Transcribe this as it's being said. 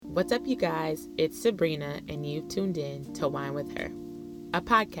What's up, you guys? It's Sabrina, and you've tuned in to Wine with Her, a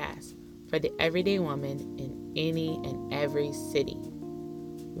podcast for the everyday woman in any and every city.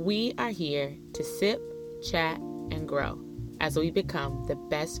 We are here to sip, chat, and grow as we become the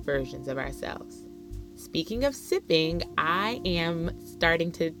best versions of ourselves. Speaking of sipping, I am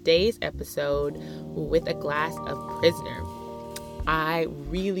starting today's episode with a glass of Prisoner.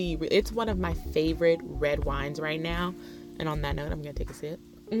 It's one of my favorite red wines right now. And on that note, I'm going to take a sip.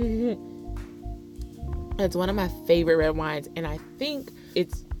 It's one of my favorite red wines, and I think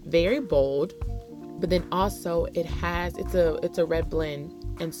it's very bold, but then also it's a red blend,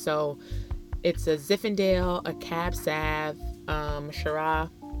 and so it's a Zinfandel, a Cab Sav, Shiraz,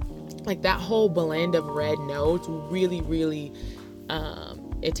 like that whole blend of red notes. Really,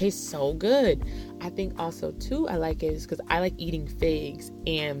 it tastes so good. I think also too I like it is because I like eating figs,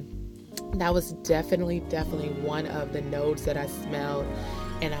 and that was definitely one of the notes that I smelled.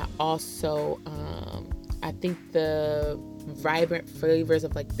 And I also, I think the vibrant flavors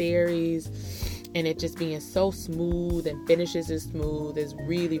of like berries and it just being so smooth and finishes as smooth is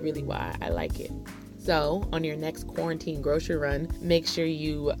really why I like it. So on your next quarantine grocery run, make sure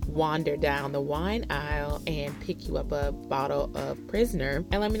you wander down the wine aisle and pick you up a bottle of Prisoner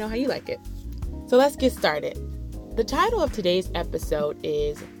and let me know how you like it. So let's get started. The title of today's episode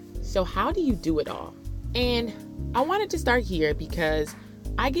is, So How Do You Do It All? And I wanted to start here because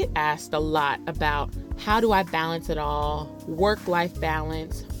I get asked a lot about how do I balance it all, work-life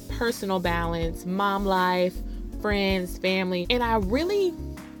balance, personal balance, mom life, friends, family. And I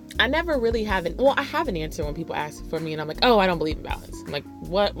never really have I have an answer when people ask for me and I'm like, oh, I don't believe in balance. I'm like,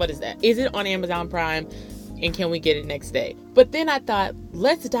 what is that? Is it on Amazon Prime? And can we get it next day? But then I thought,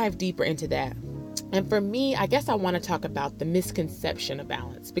 let's dive deeper into that. And for me, I guess I want to talk about the misconception of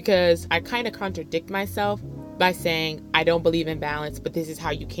balance, because I kind of contradict myself by saying I don't believe in balance, but this is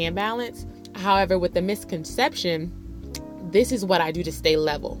how you can balance. However, with the misconception, this is what I do to stay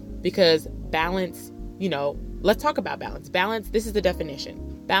level, because balance, let's talk about balance. Balance, this is the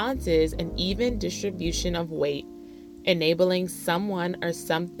definition. Balance is an even distribution of weight, enabling someone or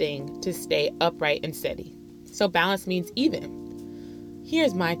something to stay upright and steady. So balance means even.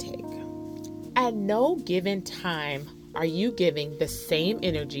 Here's my take. At no given time are you giving the same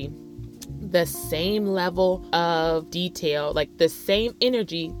energy, the same level of detail, like the same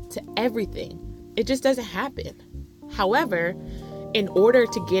energy to everything. It just doesn't happen. However, in order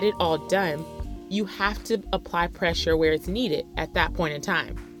to get it all done, you have to apply pressure where it's needed at that point in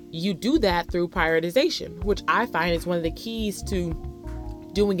time. You do that through prioritization, which I find is one of the keys to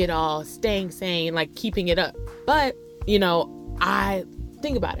doing it all, staying sane, like keeping it up. But, I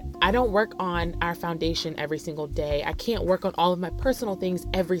think about it. I don't work on our foundation every single day. I can't work on all of my personal things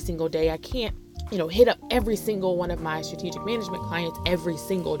every single day. I can't, hit up every single one of my strategic management clients every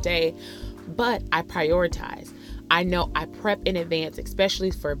single day, but I prioritize. I know I prep in advance,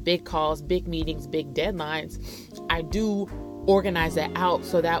 especially for big calls, big meetings, big deadlines. I do organize that out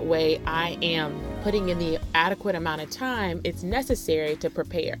so that way I am putting in the adequate amount of time it's necessary to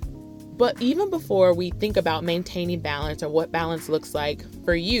prepare. But even before we think about maintaining balance or what balance looks like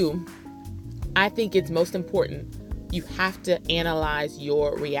for you, I think it's most important. You have to analyze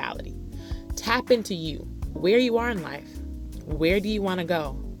your reality. Tap into you, where you are in life. Where do you want to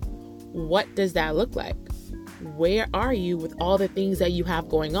go? What does that look like? Where are you with all the things that you have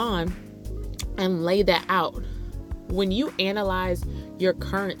going on? And lay that out. When you analyze your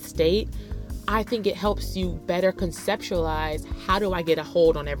current state, I think it helps you better conceptualize, how do I get a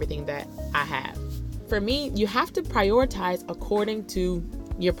hold on everything that I have? For me, you have to prioritize according to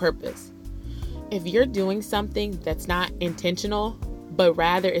your purpose. If you're doing something that's not intentional, but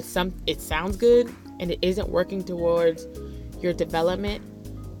rather it sounds good and it isn't working towards your development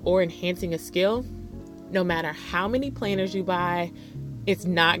or enhancing a skill, no matter how many planners you buy, it's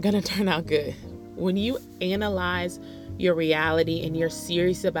not going to turn out good. When you analyze your reality and you're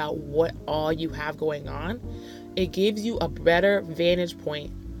serious about what all you have going on, it gives you a better vantage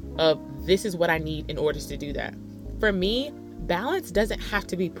point of this is what I need in order to do that. For me, balance doesn't have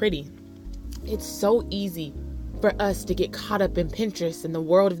to be pretty. It's so easy for us to get caught up in Pinterest and the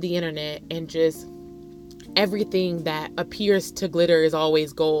world of the internet and just everything that appears to glitter is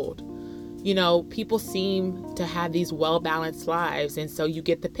always gold. People seem to have these well-balanced lives. And so you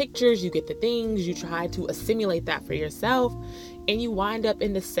get the pictures, you get the things, you try to assimilate that for yourself, and you wind up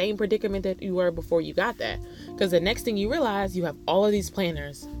in the same predicament that you were before you got that. Because the next thing you realize, you have all of these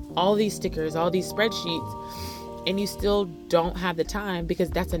planners, all these stickers, all these spreadsheets, and you still don't have the time, because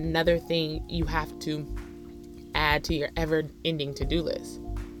that's another thing you have to add to your ever-ending to-do list.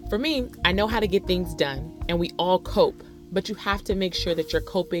 For me, I know how to get things done, and we all cope but you have to make sure that your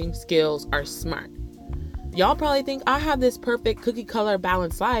coping skills are smart. Y'all probably think I have this perfect cookie color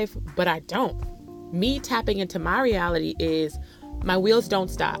balanced life, but I don't. Me tapping into my reality is my wheels don't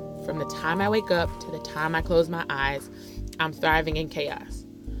stop. From the time I wake up to the time I close my eyes, I'm thriving in chaos.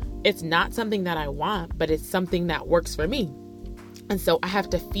 It's not something that I want, but it's something that works for me. And so I have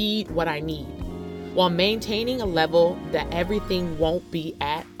to feed what I need while maintaining a level that everything won't be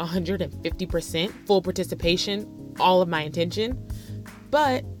at 150% full participation, all of my intention,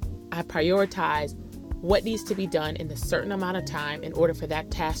 but I prioritize what needs to be done in a certain amount of time in order for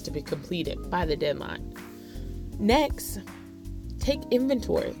that task to be completed by the deadline. Next, take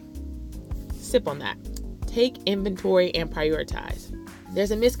inventory. Sip on that. Take inventory and prioritize.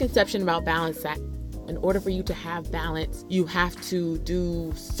 There's a misconception about balance that in order for you to have balance, you have to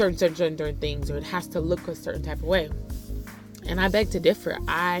do certain things, or it has to look a certain type of way. And I beg to differ.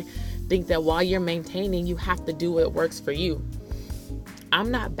 I think that while you're maintaining, you have to do what works for you. I'm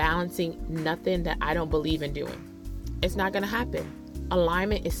not balancing nothing that I don't believe in doing. It's not going to happen.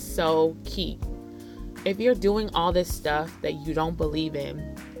 Alignment is so key. If you're doing all this stuff that you don't believe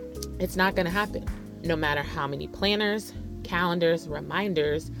in, it's not going to happen. No matter how many planners, calendars,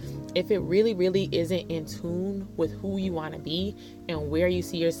 reminders, if it really, really isn't in tune with who you want to be and where you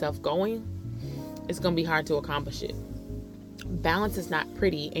see yourself going, it's going to be hard to accomplish it. Balance is not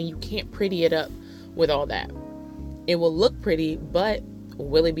pretty, and you can't pretty it up with all that. It will look pretty, but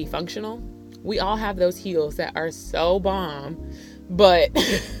will it be functional? We all have those heels that are so bomb, but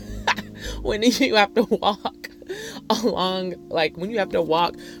when you have to walk along, like when you have to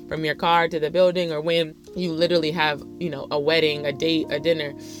walk from your car to the building, or when you literally have, a wedding, a date, a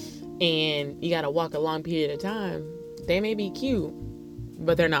dinner, and you got to walk a long period of time, they may be cute,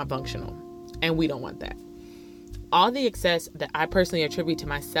 but they're not functional. And we don't want that. All the excess that I personally attribute to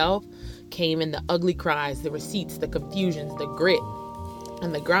myself came in the ugly cries, the receipts, the confusions, the grit,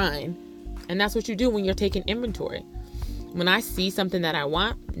 and the grind. And that's what you do when you're taking inventory. When I see something that I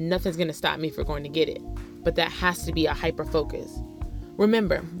want, nothing's going to stop me from going to get it. But that has to be a hyper focus.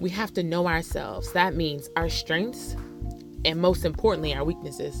 Remember, we have to know ourselves. That means our strengths and, most importantly, our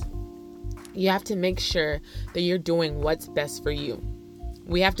weaknesses. You have to make sure that you're doing what's best for you.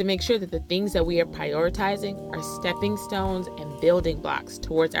 We have to make sure that the things that we are prioritizing are stepping stones and building blocks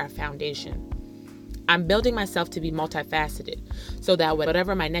towards our foundation. I'm building myself to be multifaceted so that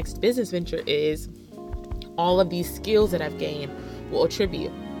whatever my next business venture is, all of these skills that I've gained will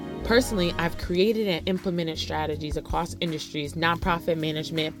attribute. Personally, I've created and implemented strategies across industries, nonprofit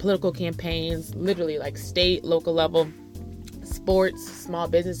management, political campaigns, literally like state, local level, sports, small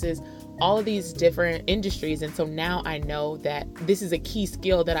businesses, all of these different industries. And so now I know that this is a key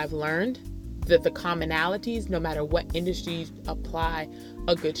skill that I've learned, that the commonalities, no matter what industry you apply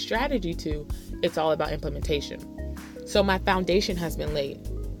a good strategy to, it's all about implementation. So my foundation has been laid.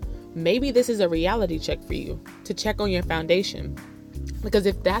 Maybe this is a reality check for you, to check on your foundation. Because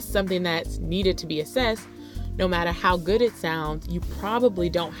if that's something that's needed to be assessed, no matter how good it sounds, you probably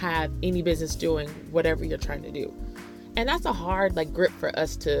don't have any business doing whatever you're trying to do. And that's a hard grip for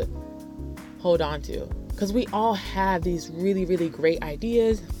us to hold on to, because we all have these really, really great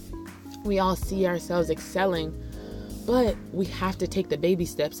ideas. We all see ourselves excelling, but we have to take the baby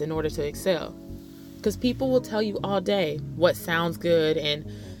steps in order to excel. Because people will tell you all day what sounds good, and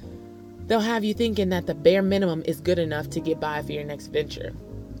they'll have you thinking that the bare minimum is good enough to get by for your next venture.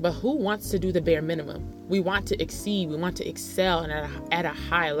 But who wants to do the bare minimum? We want to exceed, we want to excel, and at a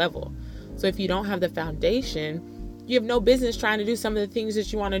high level. So if you don't have the foundation, you have no business trying to do some of the things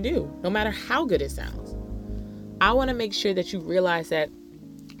that you want to do, no matter how good it sounds. I want to make sure that you realize that,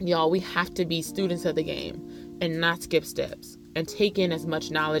 y'all, we have to be students of the game and not skip steps and take in as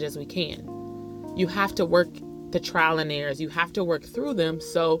much knowledge as we can. You have to work the trial and errors. You have to work through them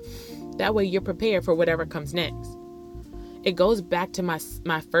so that way you're prepared for whatever comes next. It goes back to my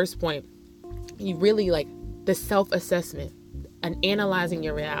first point. You really the self-assessment and analyzing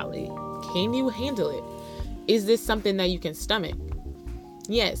your reality. Can you handle it? Is this something that you can stomach?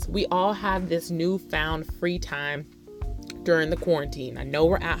 Yes, we all have this newfound free time during the quarantine. I know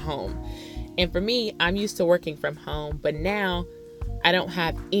we're at home. And for me, I'm used to working from home, but now I don't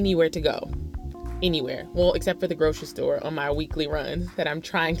have anywhere to go. Anywhere. Well, except for the grocery store on my weekly run that I'm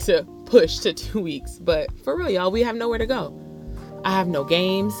trying to push to 2 weeks. But for real, y'all, we have nowhere to go. I have no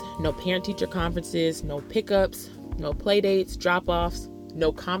games, no parent-teacher conferences, no pickups, no play dates, drop-offs,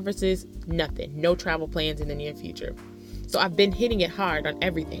 no conferences, nothing. No travel plans in the near future. So I've been hitting it hard on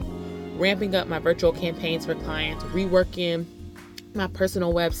everything. Ramping up my virtual campaigns for clients, reworking my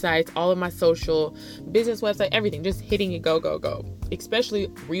personal websites, all of my social, business website, everything. Just hitting it go, go, go.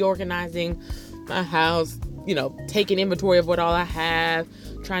 Especially reorganizing my house, taking inventory of what all I have,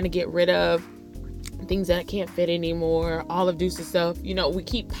 trying to get rid of things that can't fit anymore, all of Deuce's stuff. We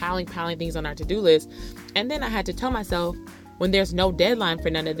keep piling things on our to-do list. And then I had to tell myself, when there's no deadline for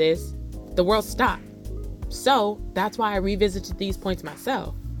none of this, the world stopped. So that's why I revisited these points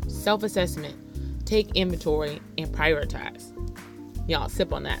myself. Self-assessment, take inventory, and prioritize. Y'all,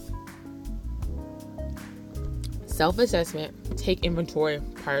 sip on that. Self-assessment, take inventory,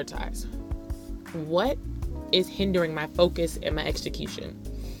 prioritize. What is hindering my focus and my execution?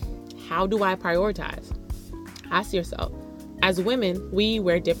 How do I prioritize? Ask yourself. As women, we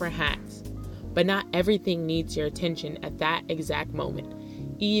wear different hats, but not everything needs your attention at that exact moment.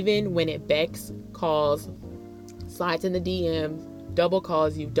 Even when it begs, calls, slides in the DMs, double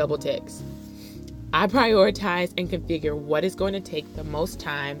calls you, double texts. I prioritize and configure what is going to take the most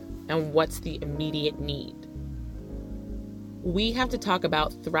time and what's the immediate need. We have to talk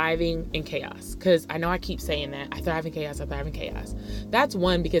about thriving in chaos, because I know I keep saying that. I thrive in chaos. That's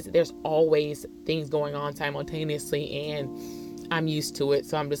one, because there's always things going on simultaneously, and I'm used to it.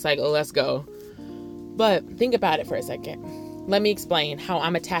 So I'm just like, oh, let's go. But think about it for a second. Let me explain how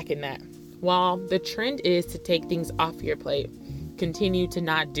I'm attacking that. While the trend is to take things off your plate, continue to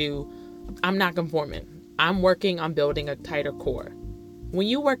not do, I'm not conforming. I'm working on building a tighter core. When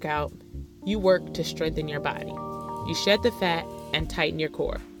you work out, you work to strengthen your body. You shed the fat and tighten your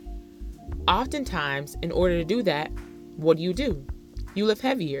core. Oftentimes, in order to do that, what do? You lift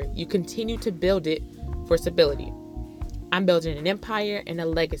heavier. You continue to build it for stability. I'm building an empire and a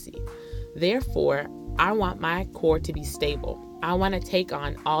legacy. Therefore, I want my core to be stable. I want to take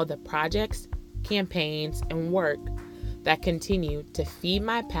on all the projects, campaigns, and work that continue to feed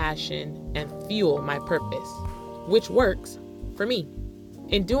my passion and fuel my purpose, which works for me.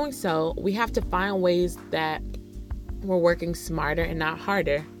 In doing so, we have to find ways that we're working smarter and not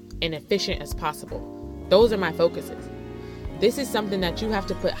harder and efficient as possible. Those are my focuses. This is something that you have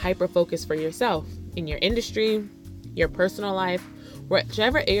to put hyper focus for yourself in your industry, your personal life,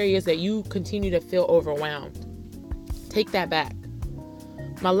 whichever areas that you continue to feel overwhelmed. Take that back.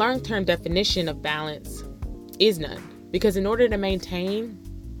 My long-term definition of balance is none, because in order to maintain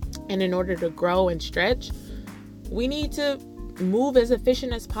and in order to grow and stretch, we need to move as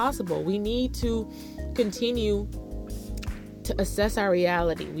efficient as possible. We need to continue to assess our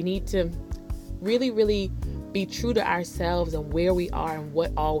reality. We need to really be true to ourselves and where we are and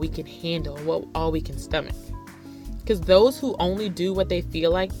what all we can handle, what all we can stomach. Because those who only do what they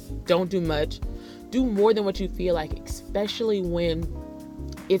feel like don't do much, do more than what you feel like, especially when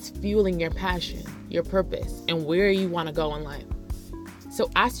it's fueling your passion, your purpose, and where you want to go in life.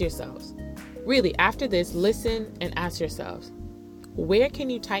 So ask yourselves, really, after this, listen and ask yourselves, where can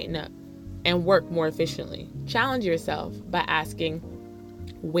you tighten up and work more efficiently? Challenge yourself by asking,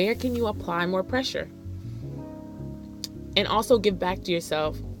 where can you apply more pressure? And also give back to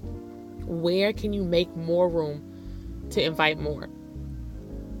yourself, where can you make more room to invite more?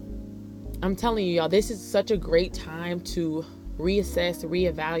 I'm telling you, y'all, this is such a great time to reassess,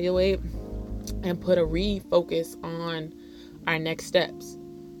 reevaluate, and put a refocus on our next steps,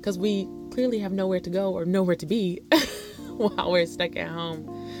 because we clearly have nowhere to go or nowhere to be while we're stuck at home.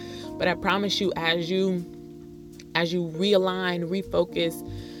 But I promise you, as you realign, refocus,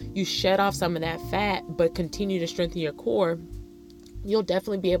 you shed off some of that fat, but continue to strengthen your core, you'll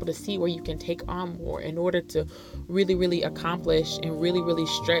definitely be able to see where you can take on more in order to really accomplish and really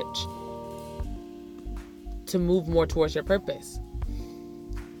stretch to move more towards your purpose.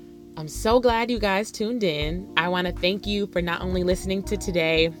 I'm so glad you guys tuned in. I want to thank you for not only listening to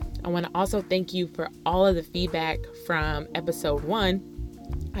today, I want to also thank you for all of the feedback from episode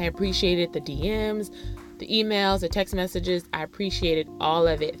 1. I appreciated the DMs, the emails, the text messages. I appreciated all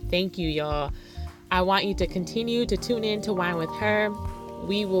of it. Thank you, y'all. I want you to continue to tune in to Wine with Her.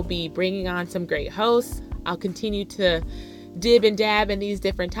 We will be bringing on some great hosts. I'll continue to dib and dab in these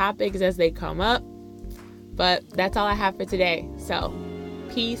different topics as they come up. But that's all I have for today. So,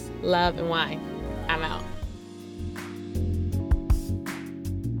 peace, love, and wine. I'm out.